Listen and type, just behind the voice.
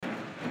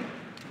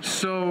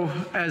So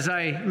as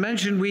I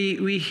mentioned,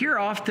 we hear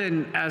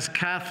often as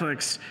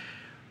Catholics,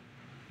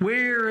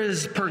 where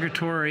is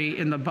purgatory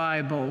in the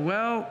Bible?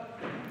 Well,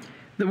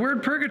 the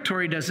word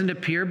purgatory doesn't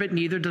appear, but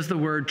neither does the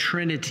word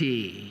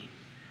Trinity.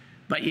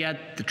 But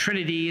yet the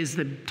Trinity is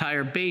the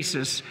entire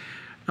basis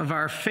of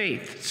our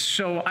faith.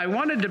 So I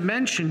wanted to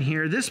mention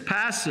here, this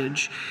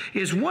passage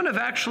is one of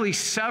actually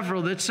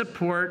several that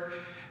support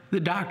the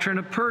doctrine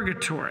of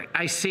purgatory.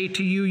 I say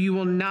to you, you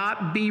will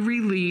not be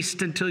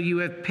released until you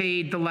have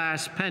paid the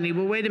last penny.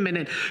 Well, wait a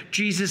minute.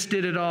 Jesus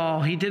did it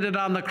all. He did it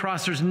on the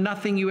cross. There's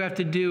nothing you have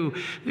to do.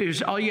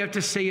 All you have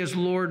to say is,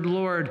 Lord,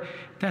 Lord.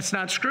 That's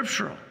not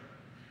scriptural.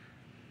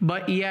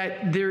 But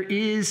yet there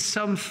is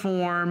some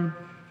form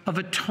of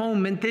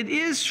atonement that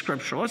is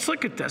scriptural. Let's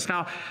look at this.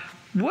 Now,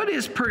 what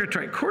is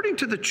purgatory? According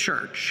to the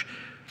church,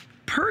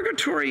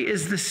 purgatory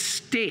is the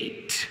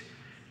state,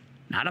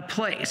 not a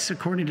place,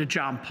 according to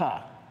John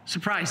Paul.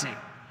 Surprising.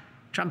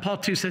 John Paul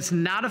II says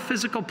not a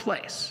physical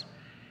place.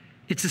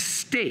 It's a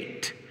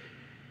state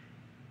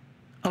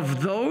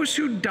of those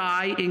who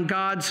die in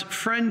God's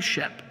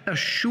friendship,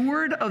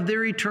 assured of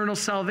their eternal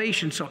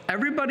salvation. So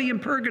everybody in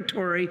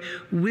purgatory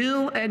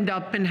will end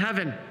up in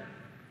heaven,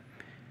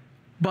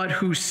 but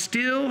who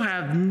still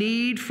have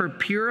need for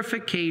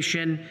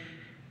purification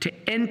to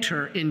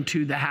enter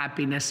into the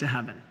happiness of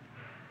heaven.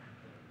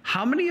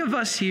 How many of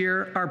us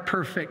here are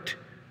perfect?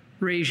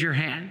 Raise your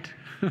hand.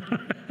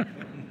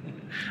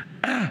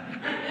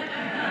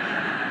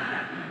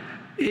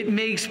 It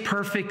makes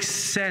perfect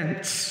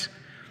sense.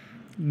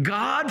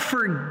 God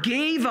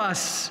forgave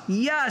us,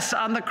 yes,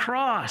 on the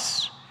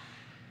cross.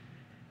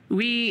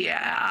 We,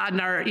 on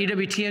our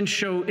EWTN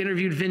show,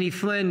 interviewed Vinnie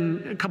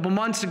Flynn a couple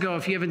months ago.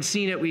 If you haven't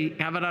seen it, we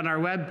have it on our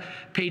web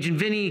page. And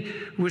Vinnie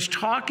was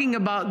talking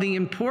about the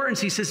importance.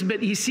 He says,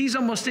 but he sees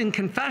almost in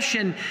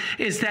confession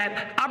is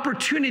that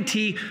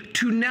opportunity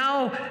to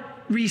now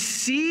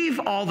receive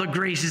all the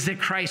graces that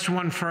Christ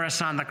won for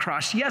us on the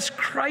cross. Yes,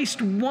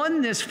 Christ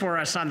won this for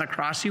us on the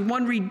cross. He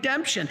won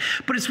redemption.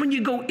 But it's when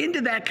you go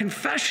into that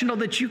confessional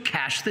that you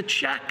cash the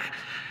check.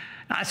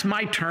 That's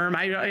my term.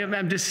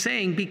 I'm just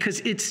saying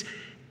because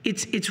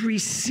it's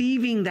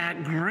receiving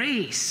that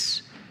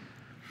grace.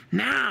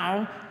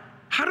 Now,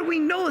 how do we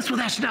know this? Well,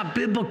 that's not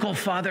biblical,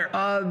 Father.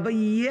 But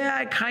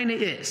yeah, it kind of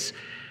is.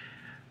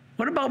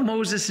 What about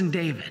Moses and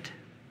David?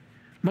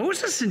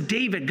 Moses and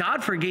David,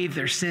 God forgave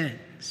their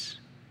sins.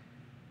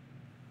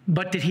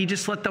 But did he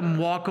just let them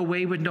walk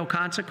away with no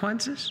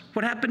consequences?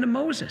 What happened to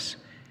Moses?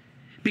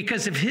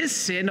 Because of his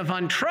sin of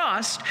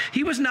untrust,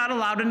 he was not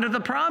allowed into the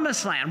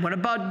promised land. What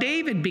about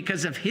David?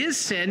 Because of his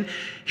sin,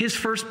 his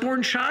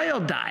firstborn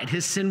child died,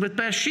 his sin with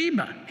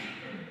Bathsheba.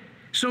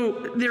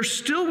 So there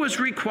still was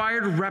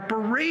required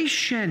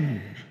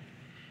reparation.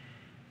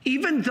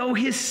 Even though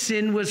his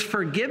sin was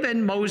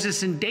forgiven,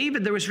 Moses and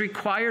David, there was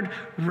required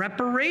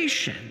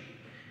reparation.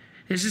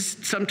 This is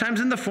sometimes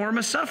in the form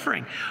of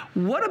suffering.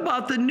 What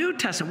about the New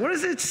Testament? What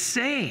does it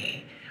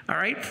say? All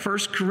right, 1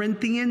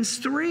 Corinthians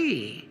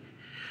 3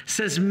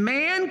 says,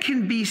 man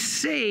can be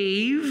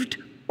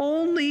saved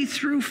only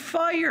through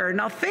fire.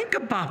 Now think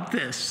about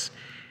this.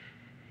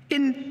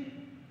 In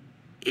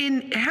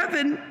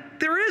heaven,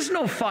 there is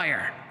no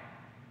fire.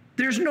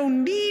 There's no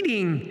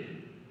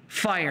needing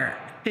fire.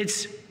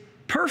 It's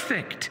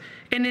perfect.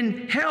 And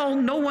in hell,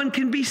 no one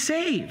can be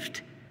saved.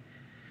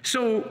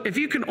 So if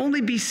you can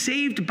only be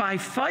saved by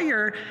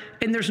fire,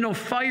 and there's no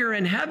fire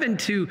in heaven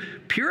to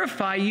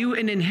purify you,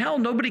 and in hell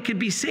nobody could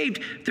be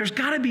saved, there's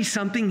got to be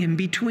something in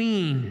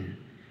between.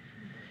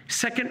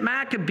 2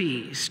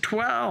 Maccabees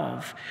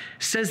 12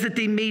 says that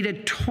they made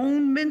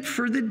atonement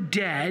for the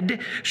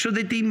dead so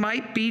that they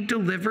might be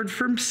delivered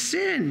from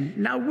sin.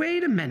 Now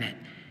wait a minute.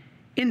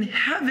 In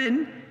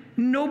heaven,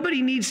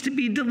 nobody needs to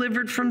be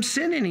delivered from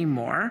sin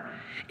anymore.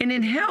 And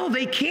in hell,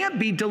 they can't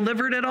be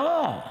delivered at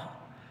all.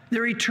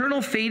 Their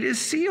eternal fate is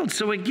sealed.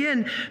 So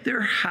again,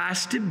 there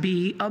has to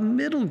be a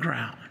middle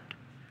ground.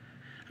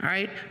 All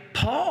right?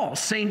 Paul,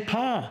 St.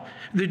 Paul,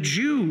 the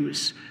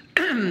Jews,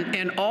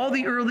 and all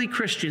the early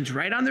Christians,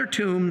 right on their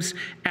tombs,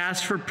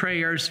 asked for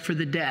prayers for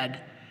the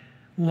dead.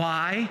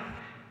 Why?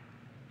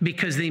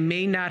 Because they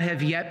may not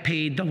have yet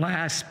paid the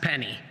last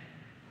penny.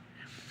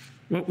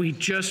 What we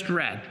just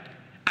read.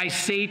 I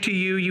say to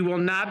you, you will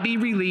not be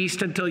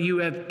released until you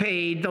have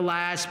paid the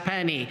last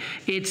penny.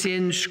 It's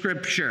in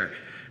Scripture.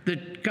 The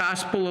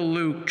Gospel of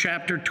Luke,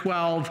 chapter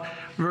 12,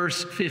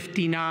 verse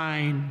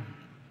 59.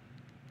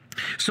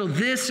 So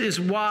this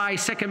is why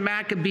 2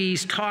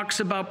 Maccabees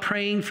talks about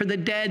praying for the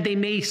dead. They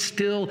may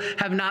still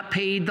have not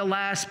paid the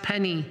last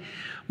penny.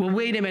 Well,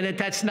 wait a minute.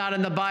 That's not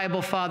in the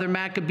Bible, Father.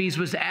 Maccabees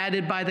was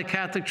added by the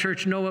Catholic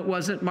Church. No, it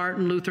wasn't.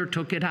 Martin Luther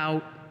took it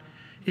out.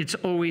 It's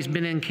always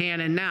been in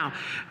canon. Now,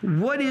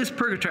 what is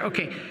purgatory?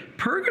 Okay,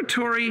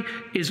 purgatory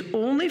is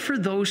only for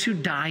those who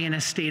die in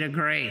a state of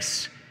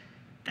grace.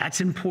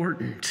 That's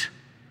important.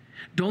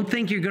 Don't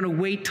think you're going to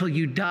wait till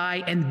you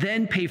die and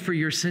then pay for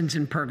your sins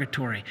in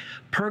purgatory.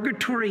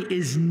 Purgatory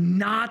is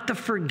not the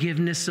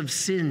forgiveness of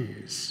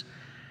sins.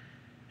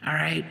 All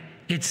right?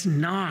 It's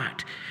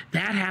not.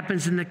 That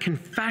happens in the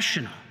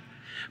confessional.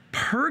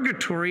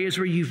 Purgatory is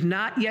where you've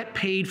not yet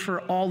paid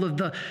for all of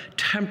the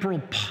temporal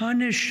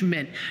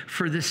punishment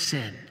for the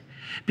sin.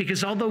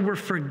 Because although we're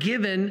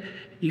forgiven,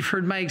 you've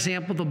heard my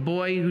example, the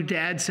boy who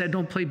dad said,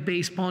 don't play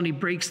baseball, and he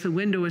breaks the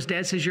window. His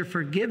dad says, you're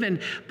forgiven,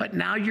 but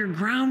now you're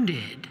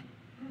grounded.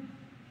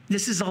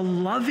 This is a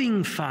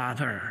loving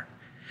father.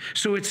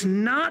 So it's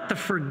not the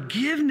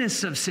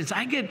forgiveness of sins.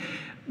 I get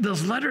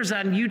those letters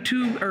on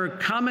YouTube or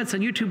comments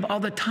on YouTube all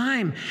the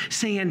time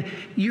saying,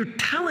 you're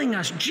telling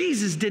us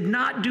Jesus did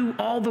not do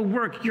all the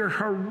work. You're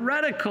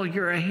heretical.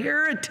 You're a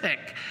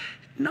heretic.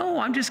 No,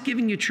 I'm just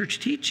giving you church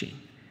teaching.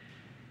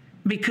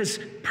 Because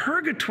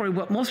purgatory,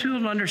 what most people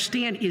don't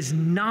understand, is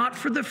not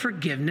for the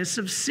forgiveness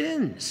of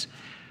sins.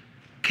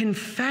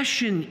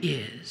 Confession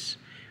is.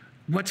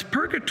 What's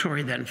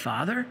purgatory then,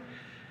 Father?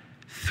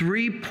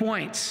 3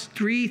 points,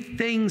 3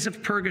 things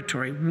of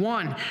purgatory.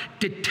 1,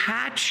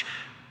 detach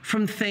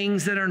from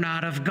things that are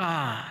not of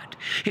God.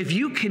 If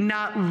you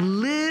cannot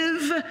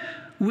live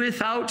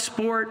without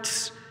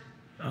sports,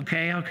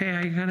 okay,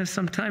 I gotta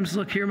sometimes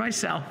look here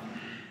myself.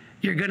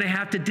 You're gonna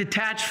have to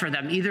detach from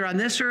them, either on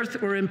this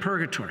earth or in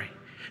purgatory.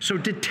 So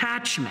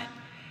detachment,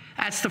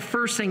 that's the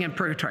first thing in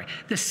purgatory.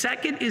 The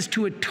second is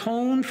to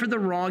atone for the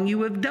wrong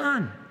you have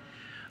done.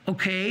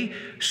 Okay,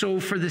 so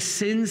for the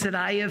sins that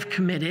I have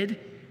committed,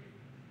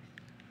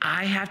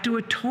 I have to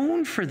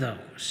atone for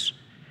those.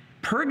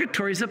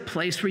 Purgatory is a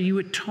place where you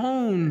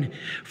atone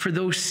for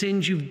those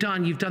sins you've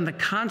done. You've done the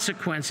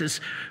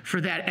consequences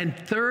for that. And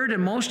third,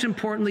 and most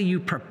importantly, you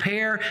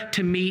prepare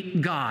to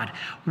meet God.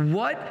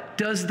 What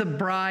does the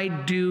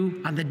bride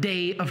do on the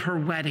day of her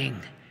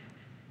wedding?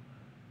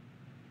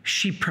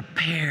 She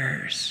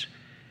prepares.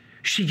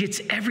 She gets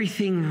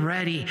everything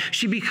ready.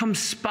 She becomes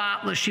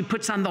spotless. She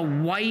puts on the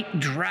white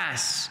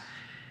dress.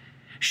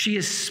 She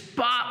is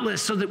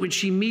spotless so that when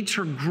she meets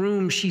her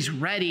groom, she's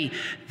ready.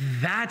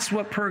 That's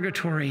what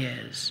purgatory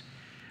is.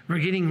 We're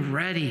getting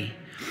ready.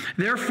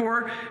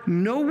 Therefore,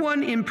 no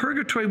one in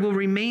purgatory will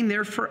remain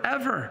there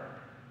forever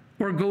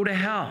or go to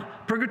hell.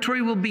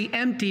 Purgatory will be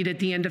emptied at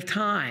the end of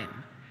time.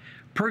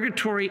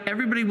 Purgatory,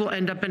 everybody will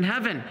end up in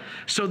heaven.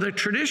 So the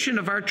tradition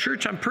of our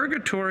church on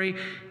purgatory,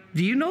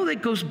 do you know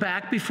that goes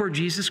back before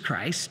Jesus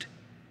Christ?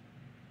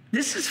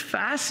 This is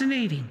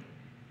fascinating.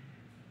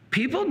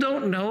 People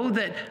don't know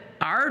that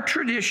our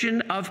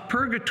tradition of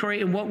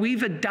purgatory and what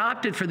we've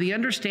adopted for the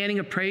understanding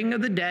of praying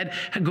of the dead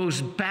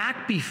goes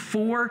back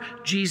before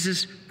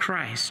Jesus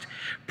Christ.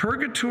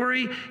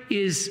 Purgatory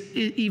is,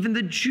 even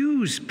the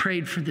Jews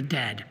prayed for the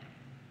dead.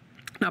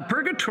 Now,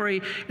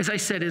 purgatory, as I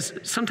said, is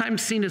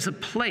sometimes seen as a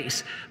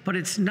place, but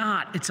it's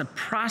not. It's a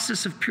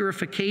process of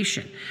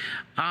purification.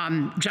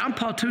 John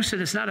Paul II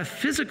said it's not a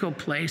physical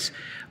place,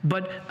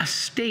 but a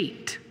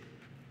state.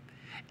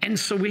 And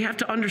so we have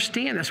to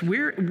understand this.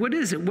 What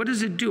is it? What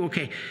does it do?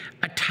 Okay,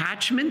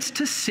 attachments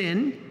to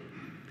sin,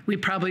 we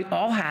probably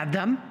all have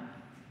them.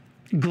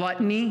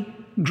 Gluttony,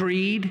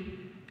 greed,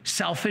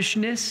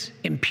 selfishness,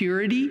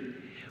 impurity,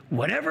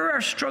 whatever our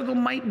struggle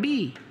might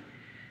be.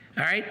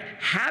 All right,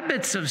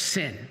 habits of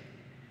sin,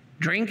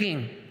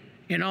 drinking,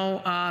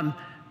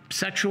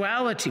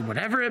 sexuality,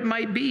 whatever it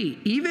might be,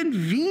 even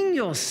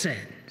venial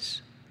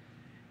sins.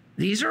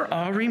 These are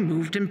all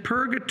removed in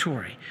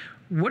purgatory.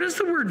 What does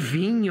the word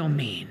venial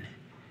mean?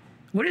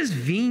 What does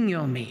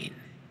venial mean?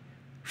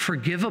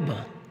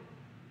 Forgivable.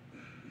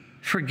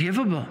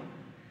 Forgivable.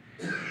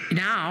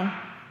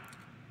 Now,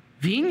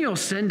 venial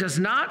sin does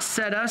not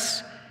set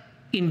us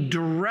in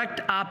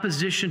direct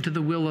opposition to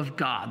the will of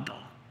God, though,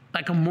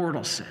 like a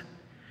mortal sin.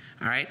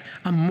 All right?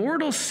 A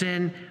mortal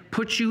sin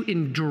puts you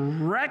in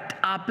direct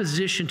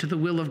opposition to the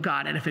will of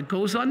God. And if it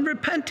goes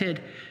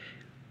unrepented,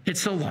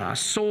 it's a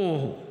lost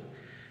soul.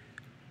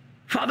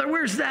 Father,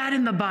 where's that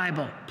in the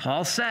Bible?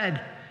 Paul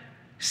said,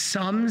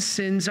 some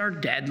sins are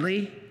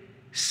deadly,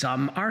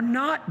 some are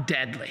not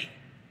deadly.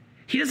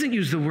 He doesn't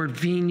use the word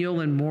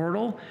venial and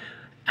mortal.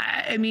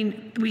 I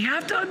mean, we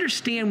have to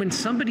understand when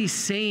somebody's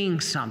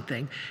saying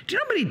something. Do you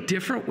know how many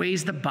different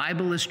ways the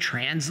Bible is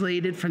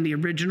translated from the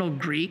original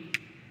Greek?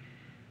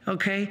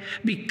 Okay?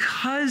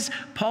 Because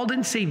Paul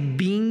didn't say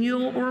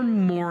venial or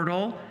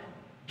mortal,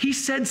 he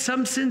said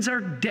some sins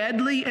are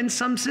deadly and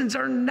some sins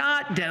are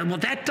not deadly. Well,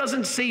 that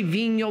doesn't say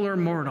venial or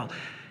mortal.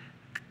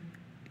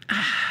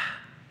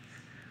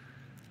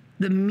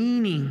 The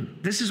meaning,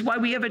 this is why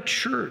we have a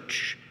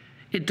church.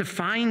 It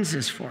defines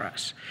this for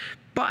us.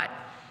 But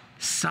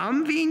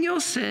some venial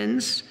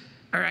sins,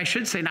 or I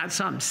should say not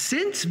some,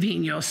 since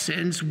venial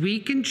sins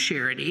weaken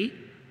charity,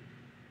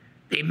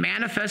 they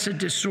manifest a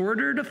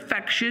disordered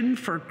affection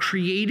for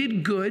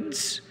created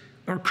goods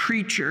or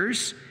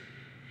creatures,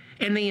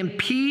 and they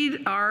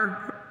impede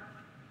our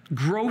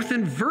growth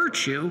in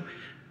virtue,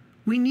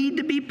 we need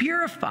to be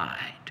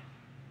purified.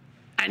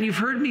 And you've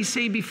heard me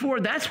say before,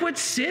 that's what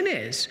sin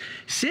is.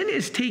 Sin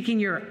is taking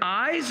your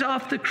eyes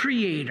off the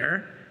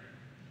Creator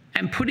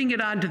and putting it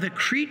onto the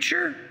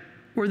creature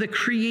or the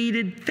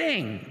created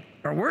thing,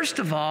 or worst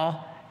of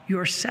all,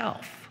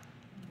 yourself.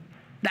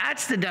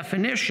 That's the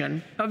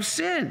definition of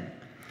sin.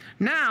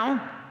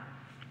 Now,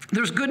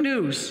 There's good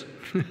news.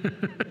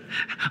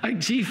 Like,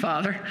 gee,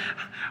 Father,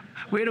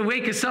 way to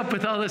wake us up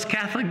with all this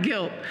Catholic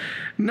guilt.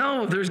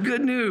 No, there's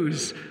good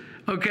news.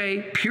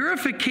 Okay,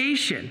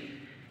 purification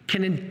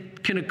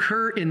can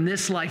occur in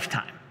this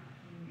lifetime.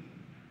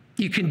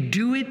 You can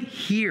do it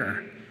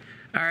here.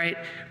 All right,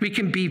 we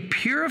can be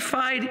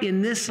purified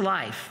in this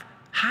life.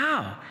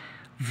 How?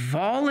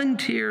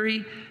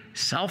 Voluntary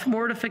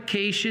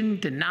self-mortification,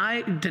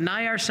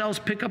 deny ourselves,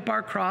 pick up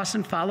our cross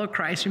and follow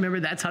Christ. Remember,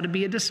 that's how to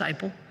be a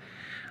disciple.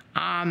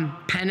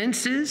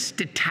 Penances,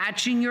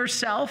 detaching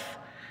yourself.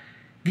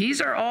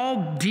 These are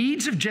all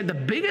deeds of, the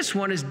biggest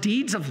one is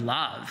deeds of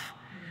love.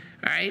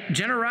 All right,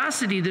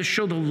 generosity to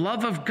show the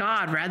love of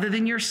God rather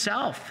than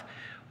yourself.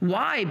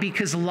 Why?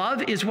 Because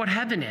love is what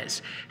heaven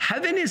is.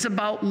 Heaven is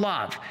about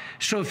love.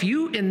 So if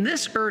you in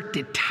this earth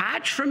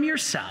detach from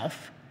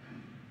yourself,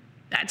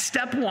 that's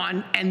step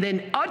one, and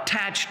then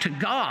attach to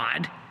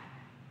God,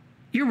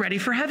 you're ready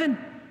for heaven.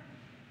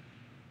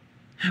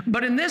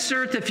 But in this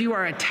earth, if you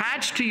are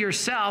attached to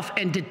yourself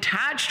and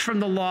detached from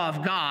the law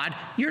of God,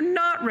 you're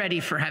not ready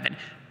for heaven.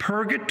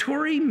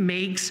 Purgatory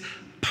makes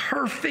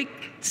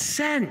perfect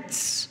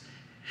sense.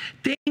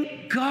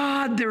 Thank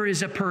God there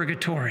is a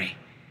purgatory.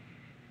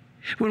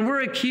 When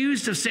we're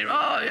accused of saying,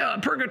 oh, yeah,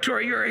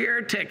 purgatory, you're a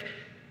heretic,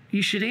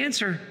 you should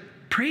answer,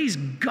 praise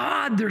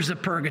God there's a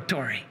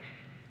purgatory.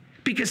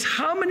 Because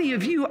how many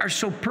of you are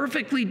so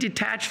perfectly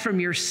detached from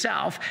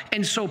yourself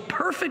and so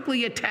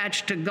perfectly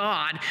attached to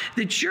God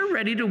that you're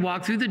ready to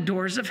walk through the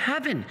doors of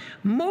heaven?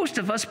 Most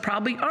of us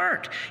probably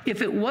aren't.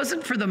 If it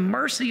wasn't for the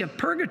mercy of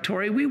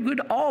purgatory, we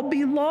would all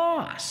be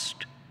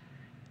lost.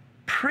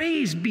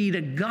 Praise be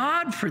to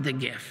God for the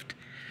gift.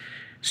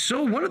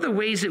 So one of the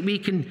ways that we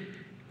can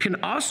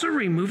also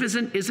remove is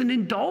an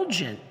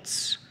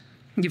indulgence.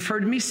 You've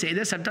heard me say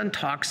this. I've done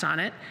talks on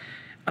it.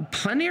 A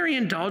plenary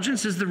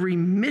indulgence is the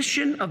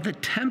remission of the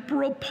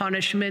temporal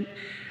punishment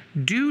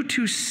due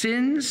to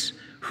sins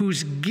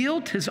whose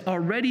guilt has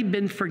already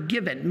been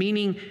forgiven,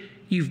 meaning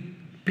you've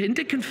been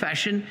to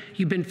confession,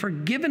 you've been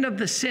forgiven of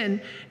the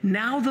sin,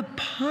 now the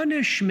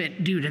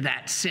punishment due to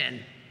that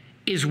sin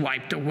is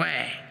wiped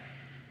away.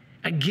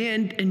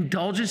 Again,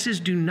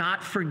 indulgences do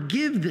not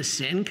forgive the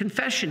sin,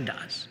 confession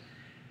does.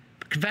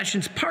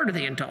 Confession's part of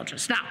the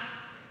indulgence. Now,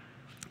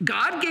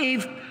 God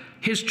gave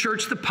his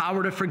church the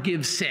power to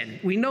forgive sin.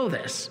 We know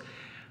this.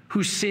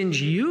 Whose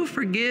sins you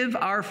forgive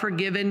are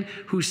forgiven.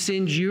 Whose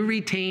sins you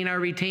retain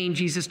are retained,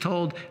 Jesus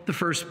told the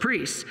first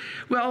priests.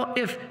 Well,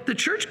 if the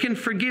church can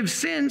forgive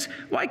sins,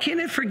 why can't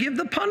it forgive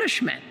the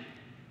punishment?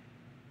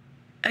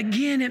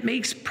 Again, it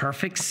makes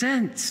perfect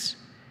sense.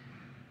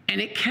 And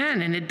it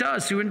can, and it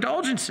does through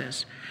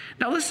indulgences.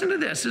 Now listen to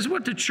this. This is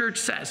what the church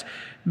says.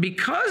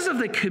 Because of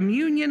the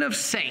communion of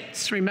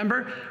saints,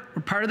 remember,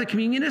 we're part of the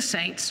communion of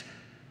saints.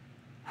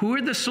 Who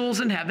are the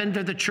souls in heaven?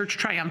 They're the church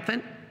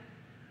triumphant.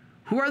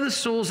 Who are the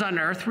souls on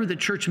earth? We're the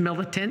church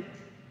militant.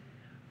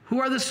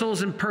 Who are the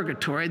souls in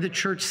purgatory? The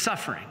church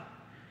suffering.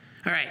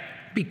 All right.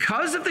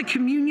 Because of the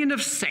communion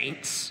of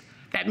saints,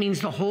 that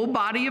means the whole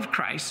body of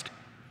Christ,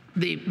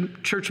 the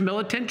church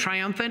militant,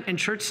 triumphant, and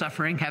church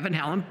suffering,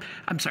 heaven,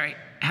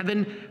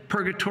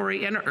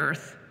 purgatory, and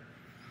earth.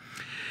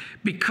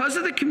 Because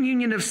of the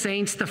communion of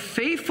saints, the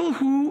faithful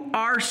who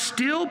are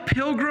still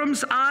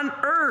pilgrims on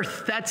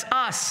earth, that's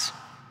us,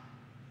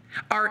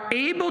 are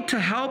able to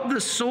help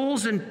the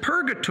souls in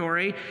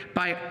purgatory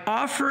by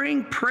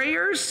offering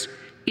prayers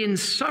in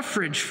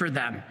suffrage for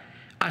them,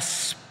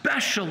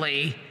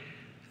 especially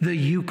the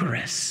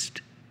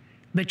Eucharist.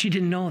 Bet you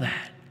didn't know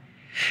that.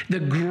 The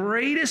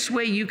greatest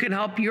way you can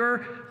help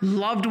your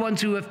loved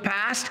ones who have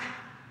passed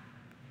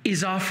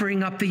is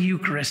offering up the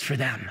Eucharist for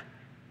them.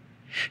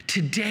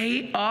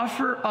 Today,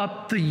 offer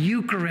up the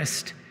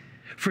Eucharist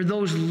for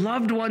those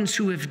loved ones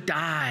who have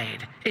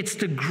died. It's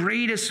the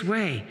greatest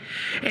way.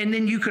 And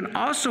then you can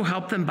also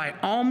help them by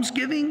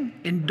almsgiving,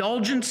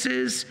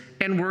 indulgences,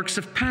 and works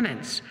of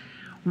penance.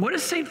 What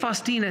does St.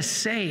 Faustina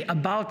say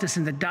about this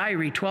in the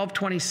diary,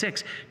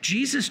 1226?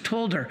 Jesus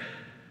told her,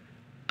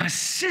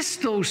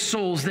 assist those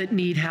souls that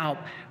need help.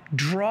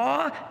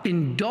 Draw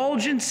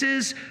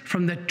indulgences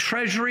from the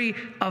treasury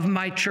of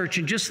my church.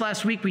 And just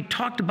last week, we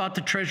talked about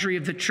the treasury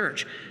of the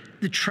church,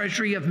 the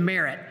treasury of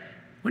merit.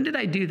 When did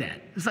I do that?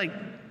 It was like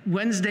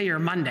Wednesday or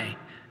Monday.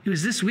 It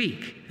was this week.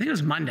 I think it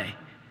was Monday.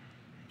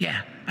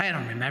 Yeah, I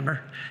don't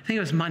remember. I think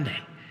it was Monday.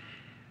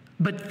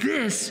 But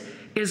this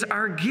is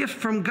our gift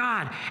from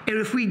God. And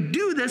if we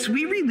do this,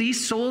 we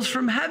release souls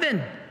from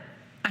heaven.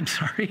 I'm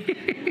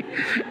sorry,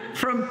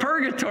 from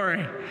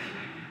purgatory.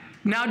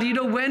 Now, do you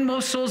know when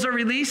most souls are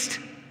released?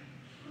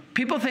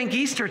 People think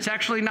Easter. It's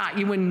actually not.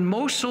 When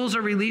most souls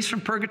are released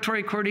from purgatory,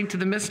 according to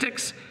the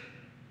mystics,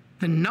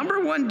 the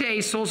number one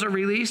day souls are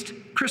released,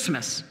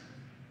 Christmas.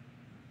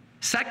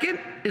 Second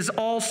is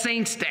All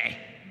Saints' Day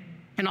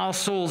and All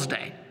Souls'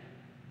 Day.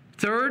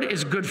 Third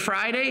is Good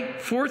Friday.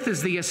 Fourth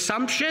is the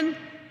Assumption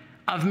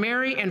of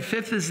Mary. And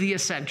fifth is the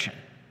Ascension.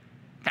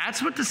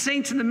 That's what the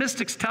saints and the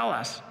mystics tell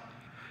us.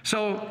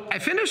 So I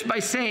finished by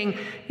saying,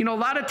 a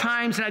lot of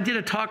times, and I did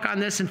a talk on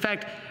this. In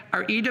fact,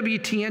 our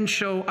EWTN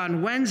show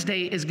on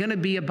Wednesday is going to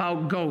be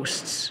about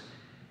ghosts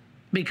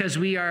because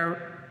we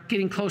are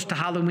getting close to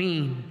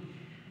Halloween.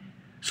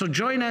 So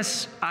join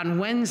us on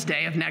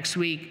Wednesday of next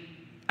week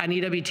on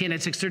EWTN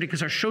at 6:30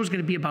 because our show is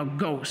going to be about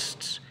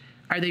ghosts.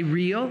 Are they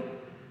real?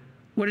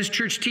 What is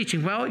church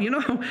teaching? Well, you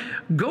know,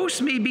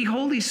 ghosts may be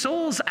holy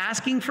souls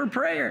asking for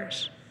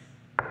prayers.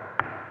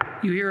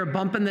 You hear a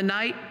bump in the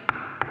night,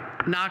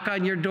 knock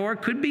on your door,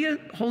 could be a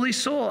holy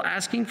soul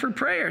asking for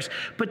prayers,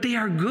 but they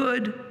are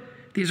good.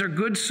 These are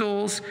good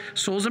souls.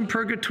 Souls in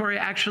purgatory,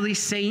 actually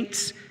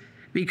saints,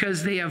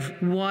 because they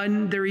have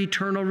won their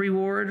eternal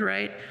reward,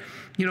 right?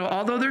 You know,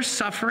 although they're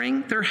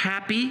suffering, they're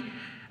happy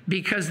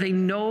because they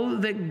know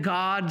that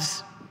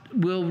God's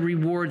will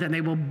reward them.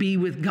 They will be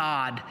with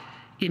God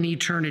in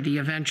eternity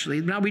eventually.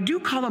 Now, we do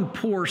call them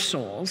poor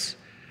souls.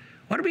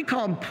 Why do we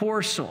call them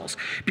poor souls?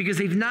 Because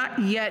they've not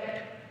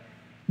yet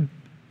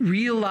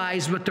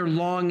realized what they're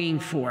longing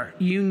for,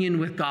 union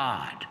with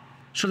God.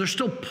 So they're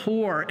still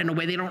poor in a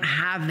way. They don't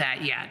have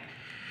that yet.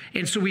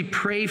 And so we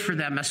pray for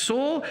them. A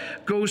soul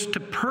goes to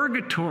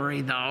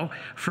purgatory, though,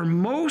 for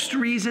most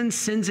reasons,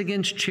 sins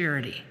against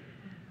charity.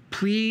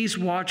 Please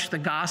watch the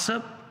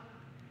gossip.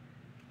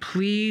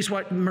 Please,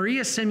 what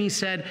Maria Simi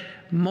said,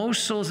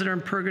 most souls that are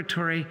in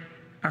purgatory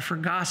are for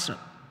gossip,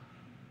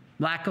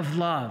 lack of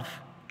love,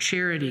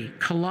 charity,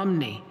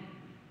 calumny,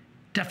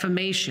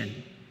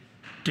 defamation,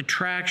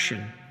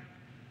 detraction.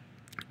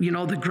 You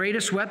know, the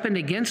greatest weapon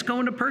against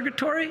going to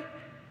purgatory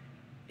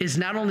is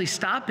not only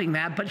stopping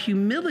that, but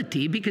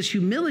humility, because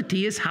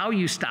humility is how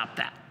you stop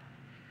that.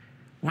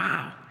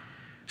 Wow.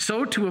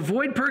 So to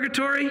avoid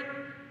purgatory,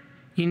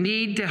 you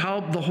need to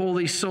help the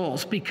holy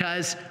souls,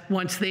 because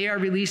once they are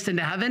released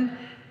into heaven,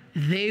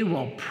 they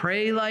will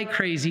pray like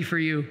crazy for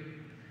you.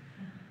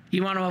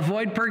 You want to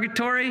avoid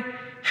purgatory?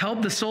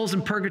 Help the souls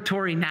in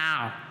purgatory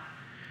now.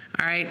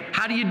 All right.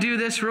 How do you do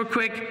this? Real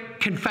quick.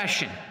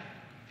 Confession,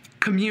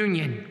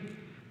 communion,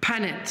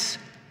 penance,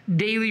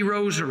 daily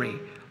rosary,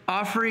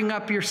 offering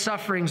up your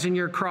sufferings and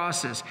your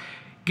crosses.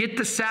 Get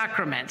the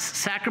sacraments,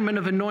 sacrament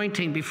of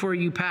anointing before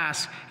you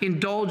pass,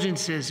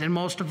 indulgences, and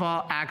most of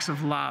all, acts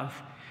of love.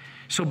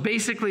 So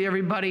basically,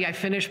 everybody, I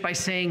finish by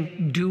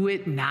saying, do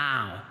it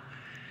now,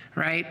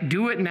 right?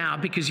 Do it now,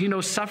 because you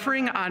know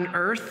suffering on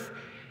earth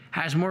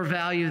has more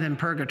value than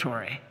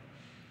purgatory.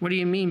 What do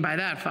you mean by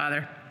that,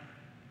 Father?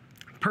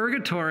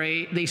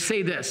 Purgatory, they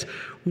say this: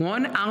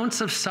 1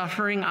 ounce of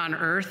suffering on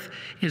earth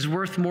is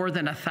worth more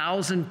than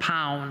 1,000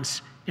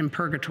 pounds in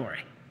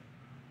purgatory.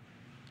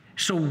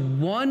 So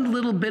one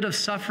little bit of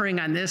suffering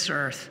on this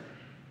earth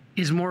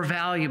is more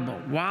valuable.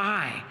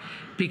 Why?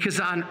 Because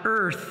on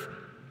earth,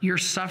 your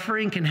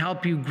suffering can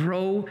help you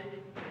grow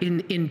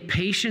in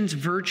patience,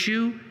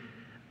 virtue.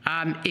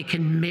 It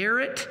can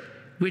merit,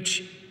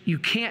 which you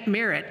can't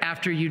merit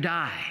after you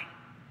die.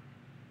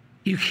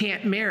 You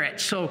can't merit.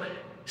 So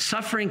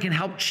suffering can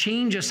help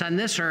change us on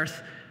this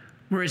earth,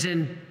 whereas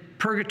in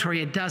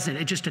purgatory it doesn't.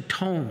 It just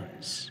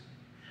atones.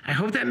 I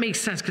hope that makes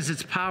sense because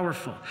it's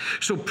powerful.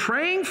 So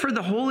praying for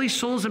the holy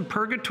souls in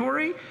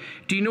purgatory,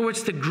 do you know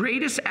it's the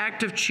greatest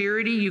act of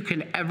charity you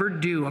can ever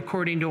do,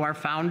 according to our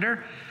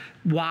founder?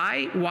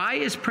 Why? Why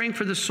is praying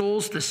for the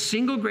souls the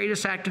single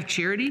greatest act of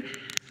charity?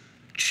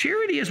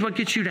 Charity is what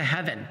gets you to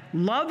heaven.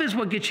 Love is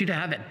what gets you to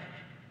heaven.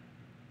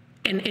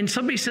 And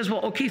somebody says,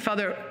 well, okay,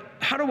 Father,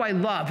 how do I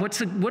love?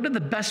 What are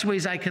the best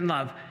ways I can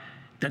love?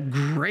 The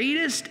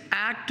greatest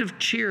act of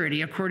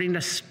charity, according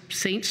to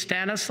St.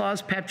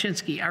 Stanislaus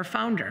Papczynski, our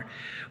founder,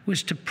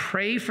 was to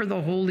pray for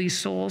the holy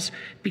souls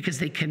because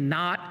they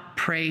cannot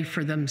pray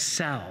for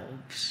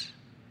themselves.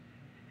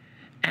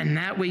 And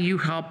that way you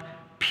help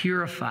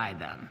purify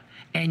them,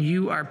 and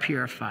you are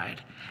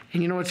purified.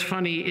 And you know what's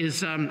funny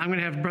is I'm going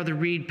to have Brother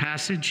read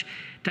passage,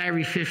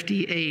 Diary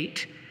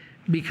 58,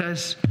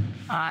 because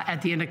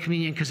at the end of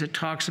communion, because it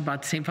talks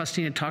about, St.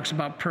 Faustina talks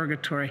about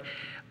purgatory.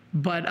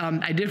 But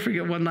I did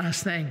forget one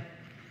last thing.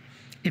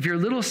 If you're a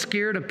little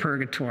scared of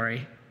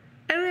purgatory,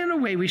 and in a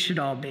way we should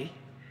all be,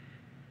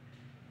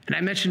 and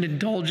I mentioned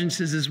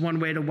indulgences is one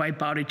way to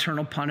wipe out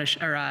eternal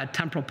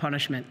temporal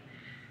punishment,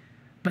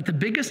 but the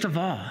biggest of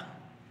all,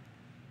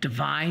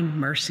 Divine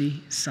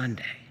Mercy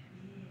Sunday.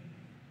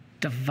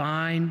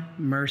 Divine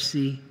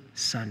Mercy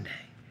Sunday.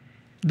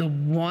 The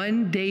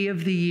one day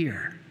of the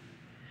year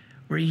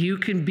where you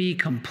can be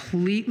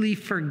completely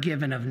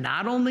forgiven of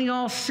not only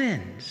all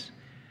sins,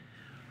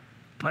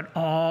 but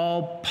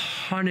all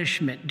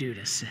punishment due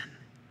to sin,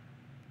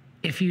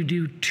 if you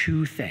do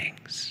 2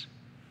 things.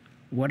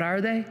 What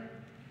are they?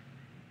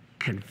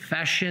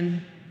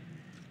 Confession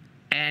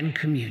and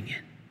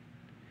communion.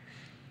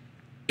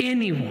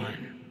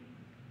 Anyone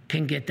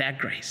can get that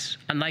grace.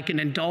 Unlike an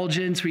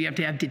indulgence where you have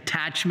to have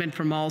detachment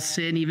from all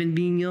sin, even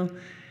venial,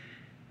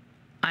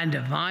 on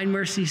Divine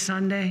Mercy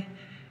Sunday,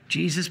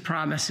 Jesus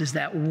promises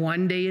that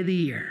one day of the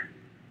year,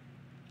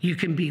 you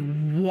can be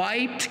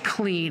wiped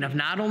clean of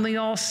not only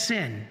all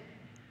sin,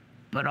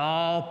 but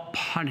all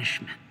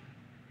punishment.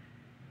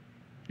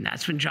 And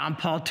that's when John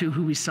Paul II,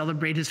 who we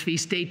celebrate his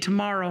feast day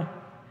tomorrow,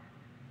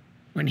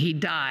 when he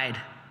died,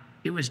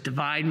 it was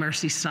Divine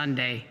Mercy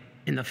Sunday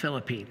in the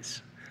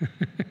Philippines.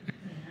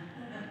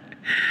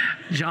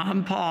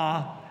 John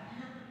Paul,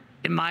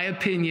 in my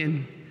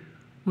opinion,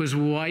 was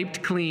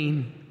wiped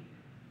clean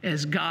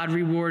as God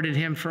rewarded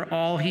him for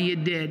all he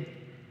had did.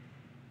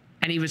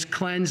 And he was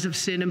cleansed of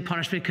sin and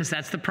punishment, because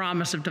that's the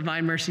promise of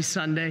Divine Mercy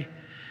Sunday.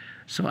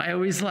 So I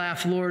always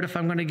laugh, Lord, if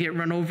I'm going to get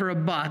run over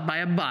by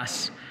a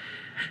bus.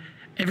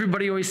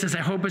 Everybody always says, I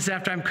hope it's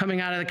after I'm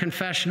coming out of the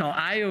confessional.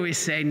 I always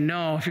say,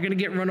 no, if you're going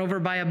to get run over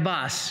by a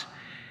bus,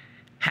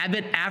 have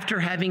it after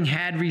having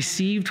had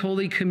received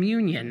Holy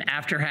Communion,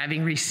 after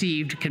having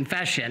received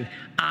confession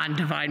on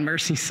Divine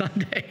Mercy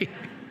Sunday.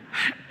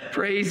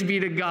 Praise be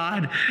to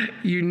God.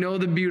 You know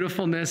the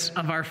beautifulness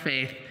of our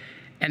faith,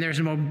 and there's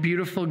a more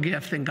beautiful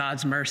gift than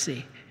God's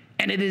mercy.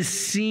 And it is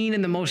seen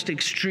in the most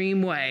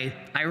extreme way,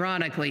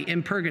 ironically,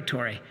 in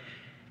purgatory.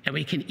 And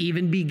we can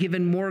even be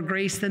given more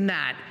grace than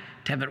that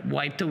to have it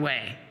wiped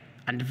away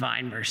on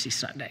Divine Mercy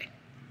Sunday.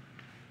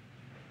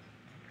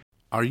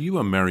 Are you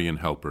a Marian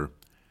helper?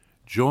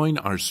 Join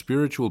our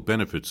Spiritual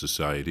Benefit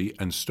Society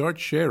and start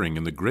sharing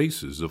in the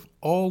graces of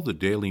all the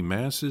daily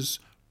masses,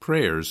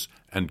 prayers,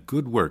 and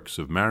good works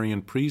of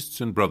Marian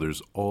priests and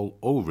brothers all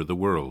over the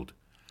world.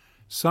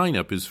 Sign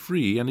up is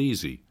free and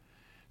easy.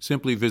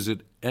 Simply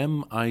visit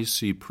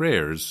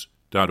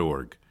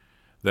micprayers.org.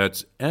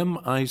 That's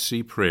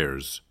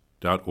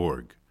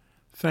micprayers.org.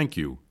 Thank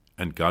you,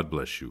 and God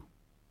bless you.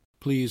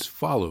 Please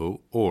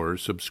follow or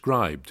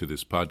subscribe to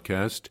this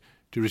podcast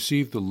to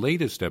receive the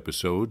latest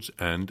episodes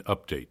and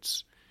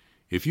updates.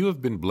 If you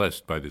have been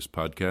blessed by this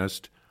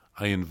podcast,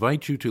 I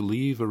invite you to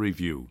leave a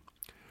review.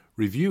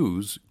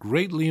 Reviews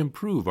greatly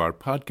improve our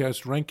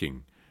podcast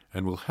ranking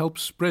and will help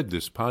spread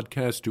this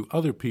podcast to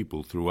other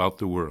people throughout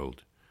the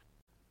world.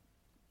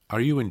 Are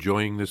you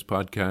enjoying this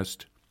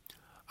podcast?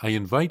 I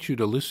invite you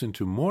to listen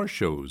to more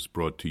shows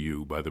brought to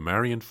you by the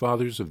Marian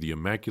Fathers of the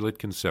Immaculate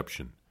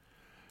Conception.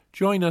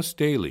 Join us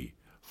daily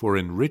for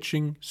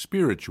enriching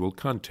spiritual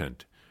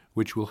content,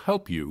 which will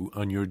help you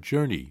on your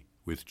journey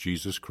with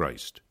Jesus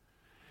Christ.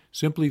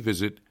 Simply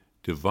visit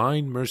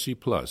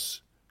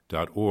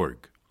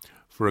DivineMercyPlus.org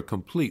for a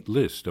complete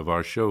list of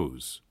our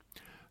shows.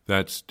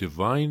 That's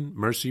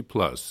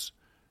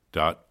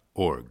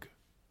DivineMercyPlus.org.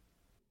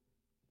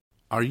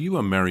 Are you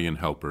a Marian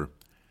helper?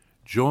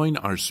 Join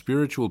our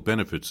Spiritual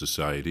Benefit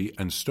Society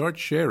and start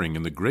sharing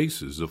in the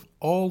graces of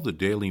all the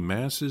daily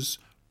masses,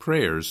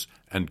 prayers,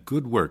 and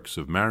good works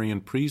of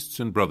Marian priests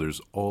and brothers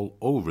all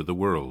over the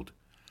world.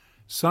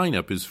 Sign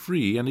up is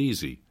free and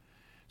easy.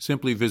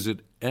 Simply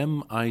visit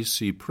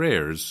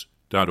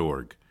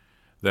micprayers.org.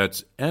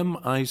 That's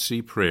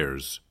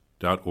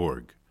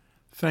micprayers.org.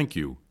 Thank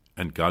you,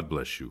 and God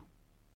bless you.